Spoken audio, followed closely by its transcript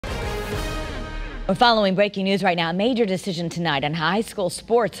We're following breaking news right now. A major decision tonight on how high school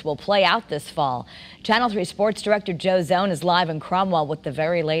sports will play out this fall. Channel 3 Sports Director Joe Zone is live in Cromwell with the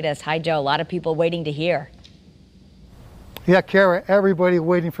very latest. Hi, Joe. A lot of people waiting to hear. Yeah, Kara, everybody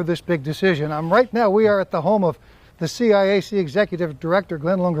waiting for this big decision. Right now, we are at the home of the CIAC Executive Director,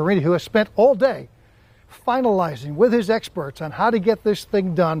 Glenn Longarini, who has spent all day finalizing with his experts on how to get this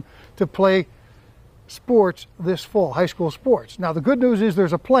thing done to play sports this fall, high school sports. Now, the good news is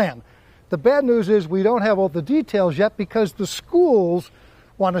there's a plan. The bad news is we don't have all the details yet because the schools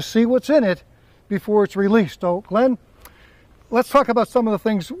want to see what's in it before it's released. So, Glenn, let's talk about some of the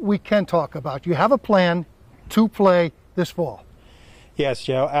things we can talk about. You have a plan to play this fall. Yes,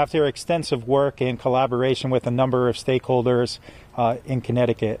 Joe. After extensive work in collaboration with a number of stakeholders in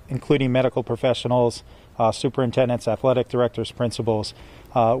Connecticut, including medical professionals, superintendents, athletic directors, principals,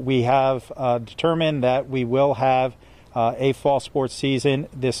 we have determined that we will have a fall sports season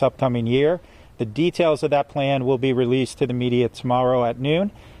this upcoming year. The details of that plan will be released to the media tomorrow at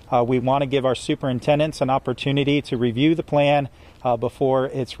noon. We want to give our superintendents an opportunity to review the plan before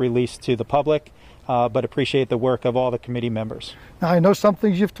it's released to the public, but appreciate the work of all the committee members. Now, I know some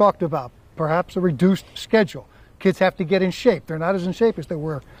things you've talked about, perhaps a reduced schedule. Kids have to get in shape. They're not as in shape as they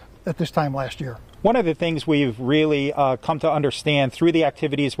were at this time last year. One of the things we've really come to understand through the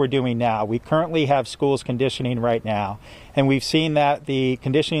activities we're doing now, we currently have schools conditioning right now, and we've seen that the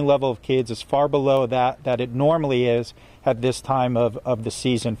conditioning level of kids is far below that it normally is at this time of the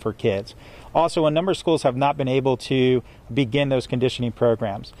season for kids. Also, a number of schools have not been able to begin those conditioning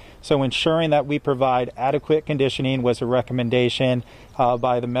programs. So ensuring that we provide adequate conditioning was a recommendation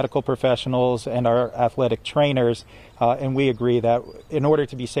by the medical professionals and our athletic trainers, and we agree that in order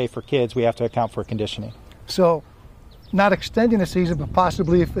to be safe for kids, we have to account for conditioning. So not extending the season, but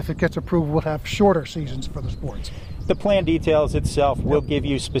possibly if it gets approved, we'll have shorter seasons for the sports. The plan details itself will give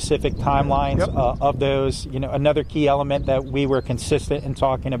you specific timelines of those. You know, another key element that we were consistent in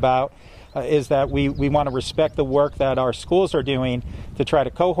talking about is that we want to respect the work that our schools are doing to try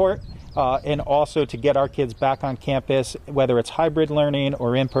to cohort and also to get our kids back on campus, whether it's hybrid learning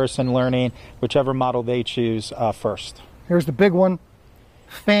or in-person learning, whichever model they choose first. Here's the big one,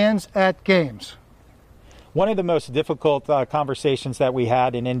 fans at games. One of the most difficult conversations that we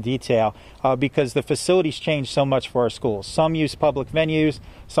had and in detail because the facilities change so much for our schools. Some use public venues,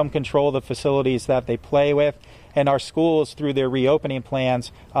 some control the facilities that they play with, and our schools through their reopening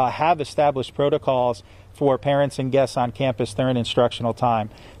plans have established protocols for parents and guests on campus during instructional time.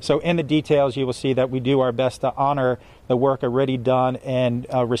 So in the details you will see that we do our best to honor the work already done and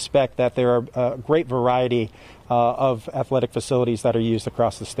respect that there are a great variety of athletic facilities that are used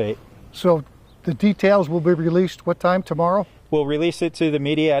across the state. So the details will be released what time tomorrow? We'll release it to the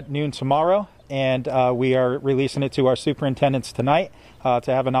media at noon tomorrow, and we are releasing it to our superintendents tonight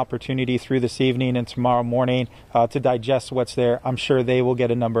to have an opportunity through this evening and tomorrow morning to digest what's there. I'm sure they will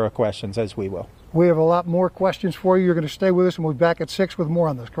get a number of questions, as we will. We have a lot more questions for you. You're going to stay with us, and we'll be back at 6 with more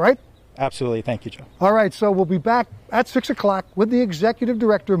on this, right? Absolutely. Thank you, Joe. All right, so we'll be back at 6 o'clock with the executive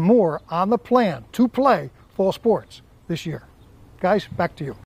director, more on the plan to play fall sports this year. Guys, back to you.